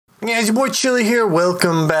Yeah, it's your boy Chili here.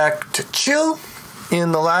 Welcome back to Chill.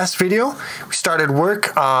 In the last video, we started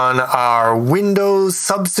work on our Windows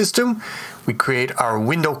subsystem. We create our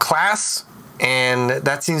window class, and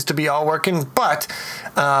that seems to be all working. But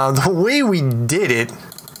the way we did it,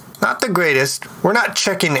 not the greatest. We're not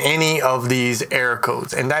checking any of these error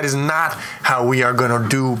codes, and that is not how we are going to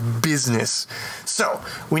do business. So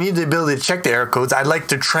we need the ability to check the error codes. I'd like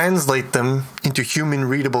to translate them into human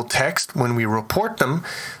readable text when we report them.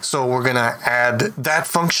 So we're going to add that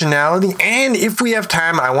functionality. And if we have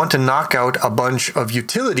time, I want to knock out a bunch of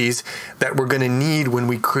utilities that we're going to need when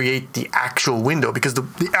we create the actual window, because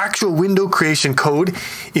the actual window creation code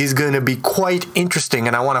is going to be quite interesting,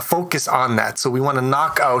 and I want to focus on that. So we want to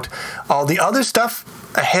knock out all the other stuff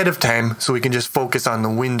ahead of time so we can just focus on the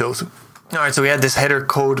windows. All right, so we had this header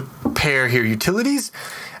code pair here, utilities,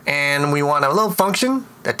 and we want a little function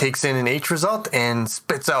that takes in an H result and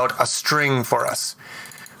spits out a string for us.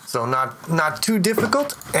 So not too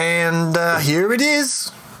difficult, and here it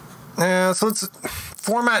is. So it's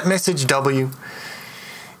format message W.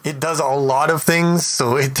 It does a lot of things,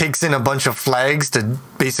 so it takes in a bunch of flags to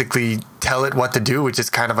basically tell it what to do, which is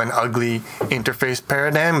kind of an ugly interface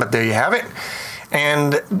paradigm, but there you have it.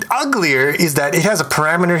 And uglier is that it has a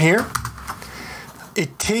parameter here.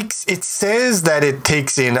 It says that it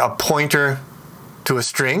takes in a pointer to a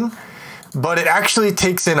string, but it actually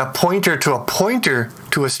takes in a pointer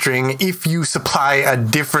to a string if you supply a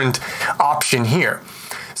different option here.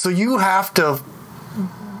 So you have to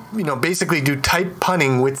basically do type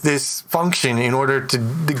punning with this function in order to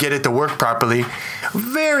get it to work properly.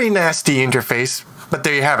 Very nasty interface, but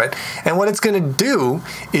there you have it. And what it's going to do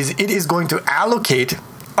is it is going to allocate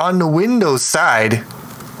on the Windows side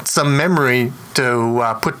some memory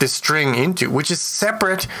to put this string into, which is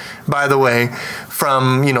separate, by the way,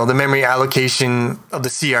 from the memory allocation of the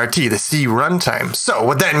CRT, the C runtime. So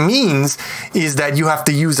what that means is that you have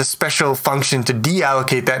to use a special function to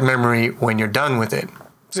deallocate that memory when you're done with it.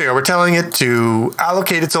 So yeah, we're telling it to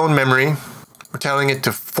allocate its own memory. We're telling it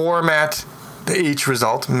to format the H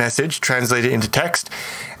result message, translate it into text,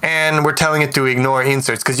 and we're telling it to ignore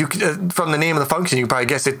inserts, because from the name of the function you probably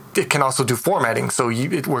guess it can also do formatting. So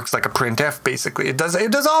it works like a printf basically. It does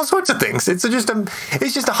all sorts of things. It's just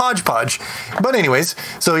a hodgepodge. But anyways,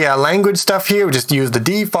 so yeah, language stuff here. We just use the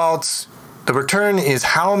defaults. The return is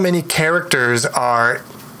how many characters are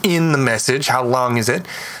in the message, how long is it.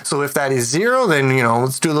 So if that is 0, then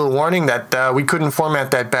let's do a little warning that we couldn't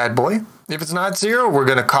format that bad boy. If it's not 0, we're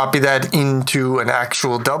going to copy that into an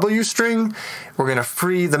actual W string. We're going to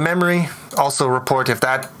free the memory, also report if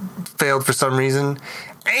that failed for some reason.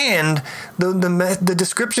 And the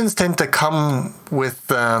descriptions tend to come with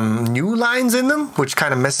new lines in them, which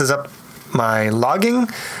kind of messes up my logging.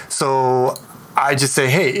 So I just say,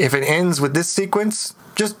 hey, if it ends with this sequence,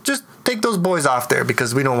 just take those boys off there,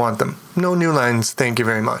 because we don't want them. No new lines, thank you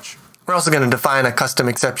very much. We're also going to define a custom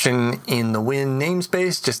exception in the Win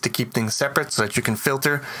namespace just to keep things separate so that you can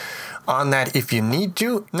filter on that if you need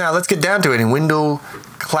to. Now let's get down to it in window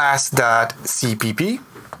class.cpp.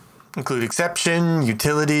 Include exception,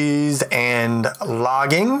 utilities, and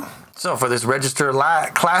logging. So for this register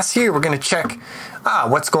class here, we're going to check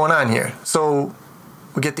what's going on here. So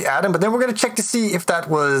we get the atom, but then we're going to check to see if that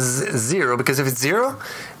was 0, because if it's 0,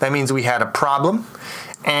 that means we had a problem.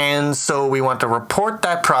 And so we want to report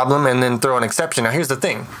that problem and then throw an exception. Now here's the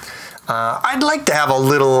thing. I'd like to have a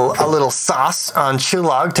little sauce on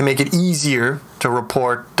Chillog to make it easier to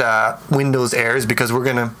report Windows errors, because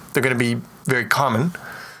they're gonna be very common.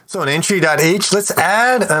 So in entry.h, let's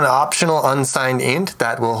add an optional unsigned int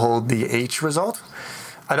that will hold the H result.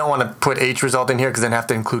 I don't want to put H result in here because then I have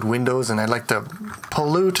to include Windows, and I'd like to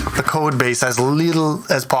pollute the code base as little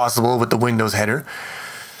as possible with the Windows header.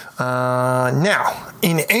 Now,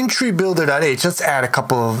 in entry.builder.h, let's add a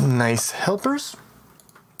couple of nice helpers.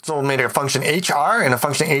 So we made a function hr, and a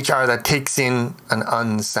function hr that takes in an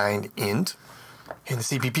unsigned int. In the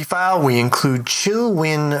CPP file, we include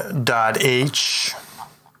chillwin.h.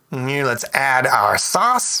 And here, let's add our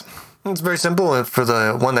sauce. It's very simple. For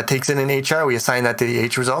the one that takes in an HR, we assign that to the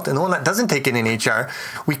H result. And the one that doesn't take in an HR,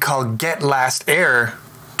 we call getLastError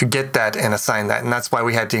to get that and assign that. And that's why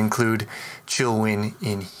we had to include chillwin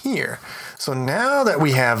in here. So now that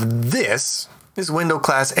we have this window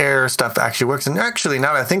class error stuff actually works. And actually,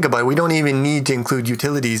 now that I think about it, we don't even need to include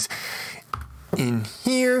utilities in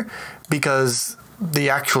here, because the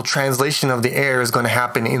actual translation of the error is going to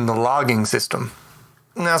happen in the logging system.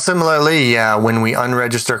 Now, similarly, when we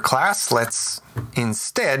unregister class, let's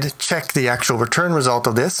instead check the actual return result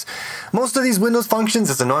of this. Most of these Windows functions,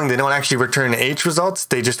 it's annoying, they don't actually return H results,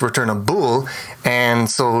 they just return a bool. And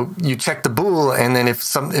so you check the bool, and then if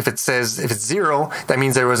it's 0, that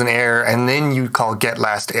means there was an error, and then you call get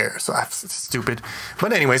last error. So that's stupid.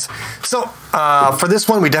 But anyways, so for this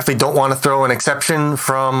one, we definitely don't want to throw an exception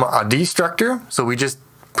from a destructor. So we just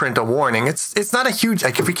print a warning. It's not a huge,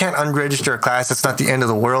 like if we can't unregister a class, it's not the end of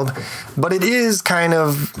the world, but it is kind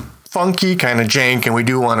of funky, kind of jank, and we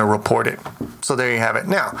do want to report it. So there you have it.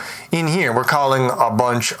 Now, in here, we're calling a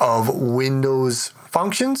bunch of Windows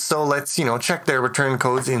functions. So let's, check their return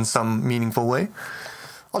codes in some meaningful way.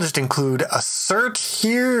 I'll just include assert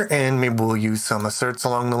here, and maybe we'll use some asserts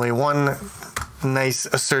along the way. One nice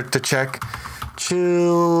assert to check.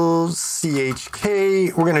 Chill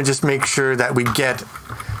chk. We're going to just make sure that we get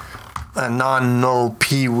a non-null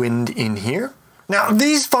pwind in here. Now,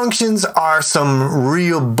 these functions are some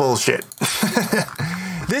real bullshit.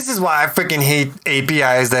 This is why I freaking hate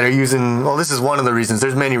APIs that are using, well, this is one of the reasons.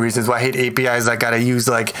 There's many reasons why I hate APIs that gotta use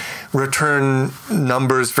like return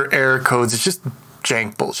numbers for error codes. It's just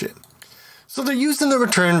jank bullshit. So they're using the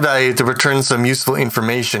return value to return some useful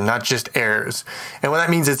information, not just errors. And what that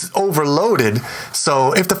means is it's overloaded.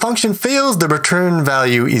 So if the function fails, the return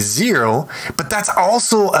value is 0, but that's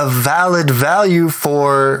also a valid value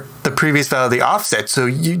for the previous value of the offset. So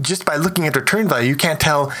you just by looking at the return value, you can't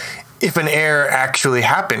tell if an error actually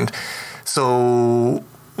happened. So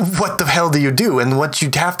what the hell do you do? And what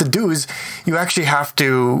you'd have to do is you actually have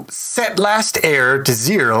to set last error to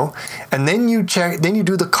 0, and then you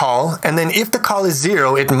do the call, and then if the call is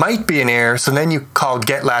 0, it might be an error, so then you call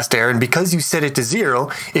get last error, and because you set it to 0,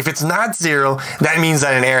 if it's not 0, that means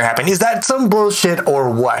that an error happened. Is that some bullshit or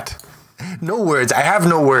what? No words. I have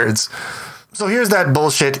no words. So here's that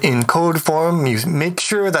bullshit in code form. You make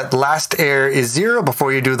sure that last error is 0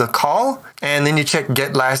 before you do the call, and then you check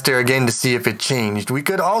get last error again to see if it changed. We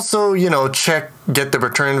could also, get the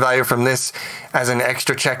return value from this as an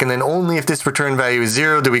extra check, and then only if this return value is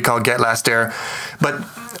 0 do we call get last error. But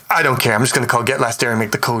I don't care. I'm just going to call get last error and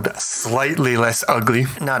make the code slightly less ugly.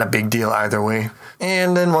 Not a big deal either way.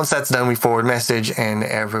 And then once that's done, we forward message and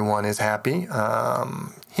everyone is happy.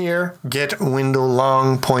 Here, get window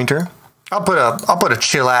long pointer. I'll put a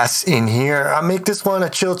chill ass in here. I'll make this one a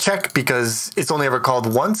chill check because it's only ever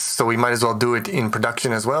called once, so we might as well do it in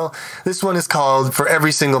production as well. This one is called for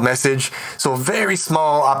every single message, so a very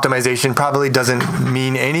small optimization, probably doesn't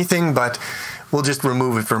mean anything, but we'll just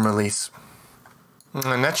remove it from release.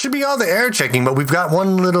 And that should be all the error checking, but we've got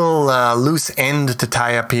one little loose end to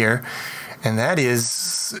tie up here, and that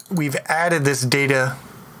is we've added this data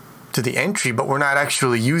to the entry, but we're not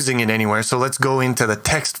actually using it anywhere. So let's go into the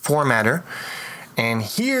text formatter, and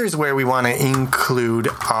here's where we want to include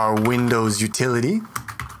our Windows utility.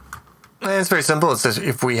 And it's very simple. It says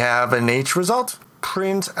if we have an H result,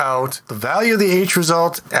 print out the value of the H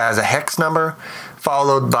result as a hex number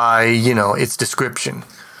followed by, its description.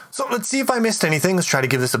 So let's see if I missed anything. Let's try to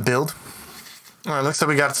give this a build. All right, looks like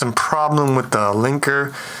we got some problem with the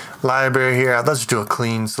linker library here. Let's just do a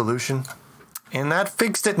clean solution. And that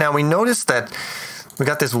fixed it. Now we noticed that we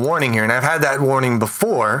got this warning here, and I've had that warning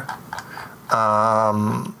before.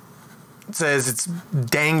 It says it's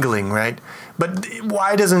dangling, right? But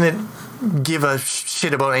why doesn't it give a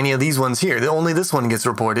shit about any of these ones here? Only this one gets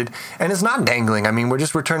reported, and it's not dangling. I mean, we're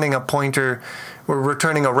just returning a pointer. We're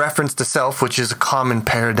returning a reference to self, which is a common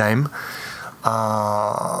paradigm.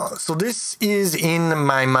 So this is, in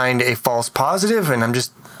my mind, a false positive, and I'm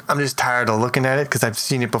just tired of looking at it because I've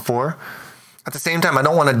seen it before. At the same time, I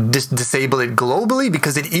don't want to disable it globally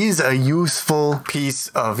because it is a useful piece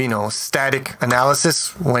of, static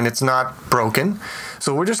analysis when it's not broken.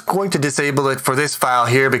 So we're just going to disable it for this file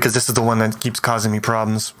here because this is the one that keeps causing me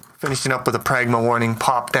problems. Finishing up with a pragma warning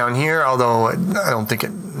pop down here, although I don't think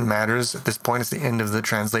it matters at this point. It's the end of the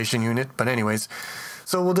translation unit. But anyways,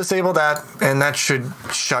 so we'll disable that, and that should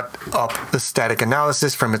shut up the static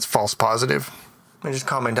analysis from its false positive. I just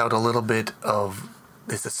comment out a little bit of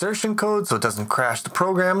this assertion code so it doesn't crash the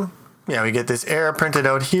program. Yeah, we get this error printed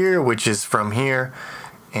out here, which is from here,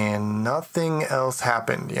 and nothing else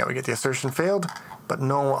happened. Yeah, we get the assertion failed, but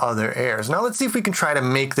no other errors. Now let's see if we can try to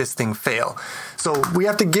make this thing fail. So we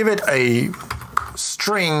have to give it a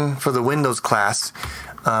string for the Windows class.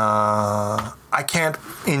 I can't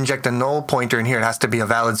inject a null pointer in here. It has to be a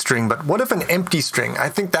valid string, but what if an empty string? I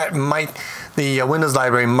think that the Windows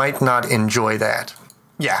library might not enjoy that.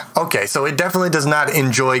 Yeah, okay, so it definitely does not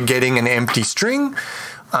enjoy getting an empty string.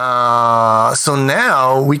 So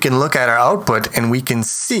now we can look at our output and we can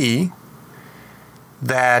see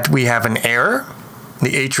that we have an error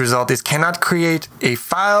the H result is cannot create a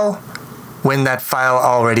file when that file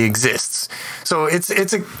already exists. So it's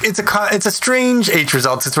a strange H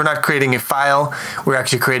result since we're not creating a file, we're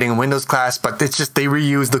actually creating a Windows class, but it's just they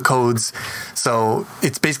reuse the codes. So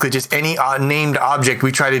it's basically just any named object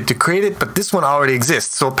we tried to create it, but this one already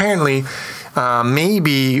exists. So apparently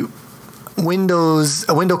maybe a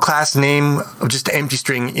window class name of just an empty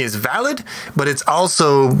string is valid, but it's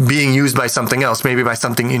also being used by something else, maybe by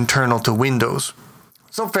something internal to Windows.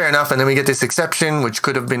 So fair enough, and then we get this exception, which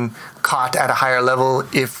could have been caught at a higher level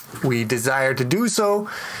if we desire to do so,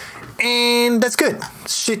 and that's good.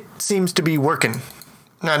 Shit seems to be working.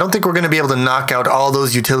 Now, I don't think we're going to be able to knock out all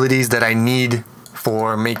those utilities that I need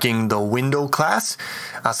for making the window class,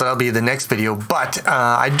 so that'll be the next video, but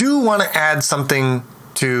I do want to add something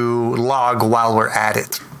to log while we're at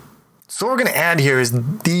it. So what we're going to add here is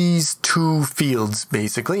these two fields,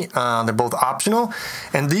 basically. They're both optional,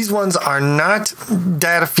 and these ones are not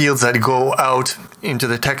data fields that go out into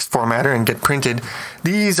the text formatter and get printed.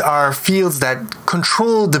 These are fields that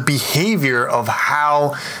control the behavior of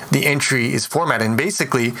how the entry is formatted. And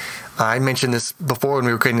basically, I mentioned this before when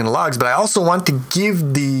we were creating the logs, but I also want to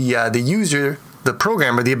give the user, the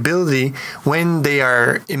programmer, the ability when they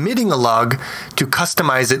are emitting a log to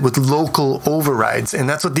customize it with local overrides. And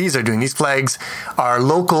that's what these are doing. These flags are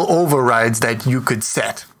local overrides that you could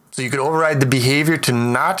set. So you could override the behavior to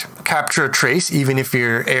not capture a trace, even if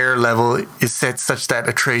your error level is set such that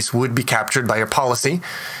a trace would be captured by your policy.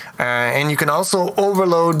 And you can also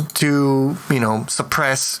overload to,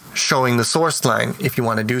 suppress showing the source line if you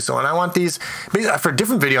want to do so. And I want these, for a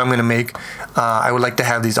different video I'm going to make, I would like to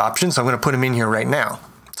have these options. So I'm going to put them in here right now.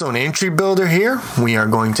 So in entry builder here, we are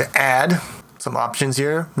going to add some options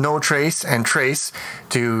here, no trace and trace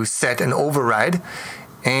to set an override.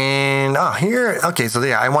 And here, okay, so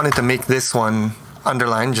yeah, I wanted to make this one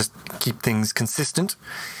underlined, just keep things consistent.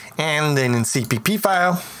 And then in CPP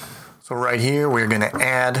file, so right here, we're going to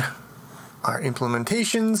add our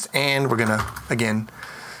implementations, and we're going to, again,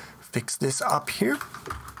 fix this up here.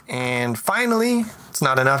 And finally, it's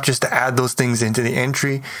not enough just to add those things into the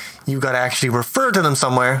entry. You've got to actually refer to them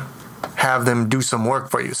somewhere, have them do some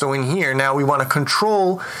work for you. So in here, now we want to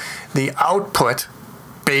control the output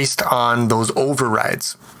based on those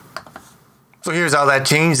overrides. So here's how that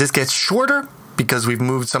changed. This gets shorter because we've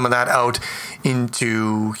moved some of that out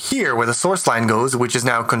into here where the source line goes, which is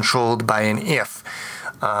now controlled by an if.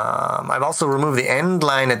 I've also removed the end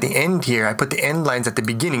line at the end here. I put the end lines at the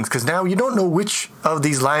beginnings because now you don't know which of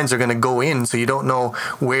these lines are going to go in, so you don't know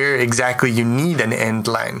where exactly you need an end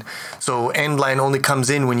line. So end line only comes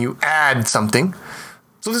in when you add something.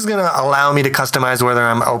 So this is going to allow me to customize whether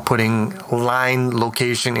I'm outputting line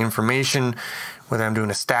location information, whether I'm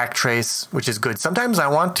doing a stack trace, which is good. Sometimes I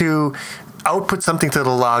want to output something to the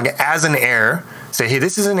log as an error, say, hey,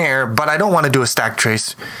 this is an error, but I don't want to do a stack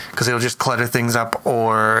trace because it'll just clutter things up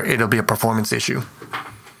or it'll be a performance issue.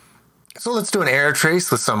 So let's do an error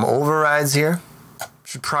trace with some overrides here.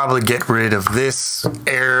 Should probably get rid of this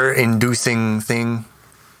error-inducing thing.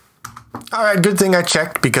 All right, good thing I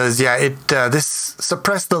checked because, yeah, this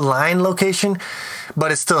suppressed the line location,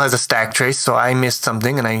 but it still has a stack trace, so I missed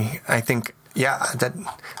something, and I think, yeah, that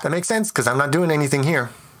makes sense because I'm not doing anything here.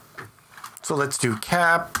 So let's do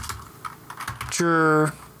capture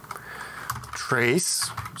trace.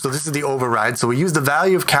 So this is the override. So we use the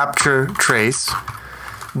value of capture trace,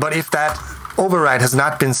 but if that override has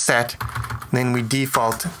not been set, then we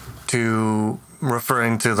default to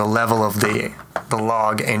referring to the level of the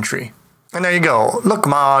log entry. And there you go. Look,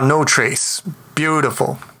 no trace.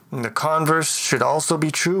 Beautiful. And the converse should also be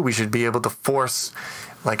true. We should be able to force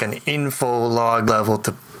like an info log level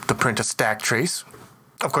to print a stack trace.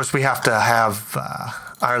 Of course, we have to have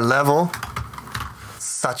our level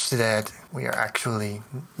such that we are actually,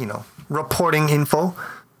 reporting info.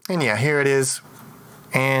 And yeah, here it is.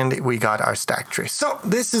 And we got our stack trace. So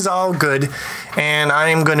this is all good. And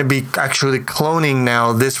I'm going to be actually cloning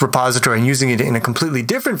now this repository and using it in a completely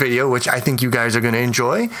different video, which I think you guys are going to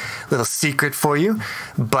enjoy. Little secret for you.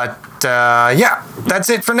 But yeah, that's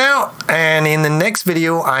it for now. And in the next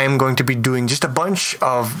video, I am going to be doing just a bunch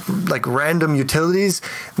of like random utilities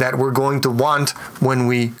that we're going to want when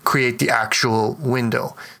we create the actual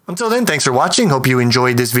window. Until then, thanks for watching. Hope you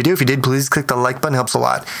enjoyed this video. If you did, please click the like button. It helps a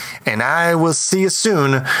lot. And I will see you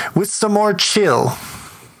soon with some more chill.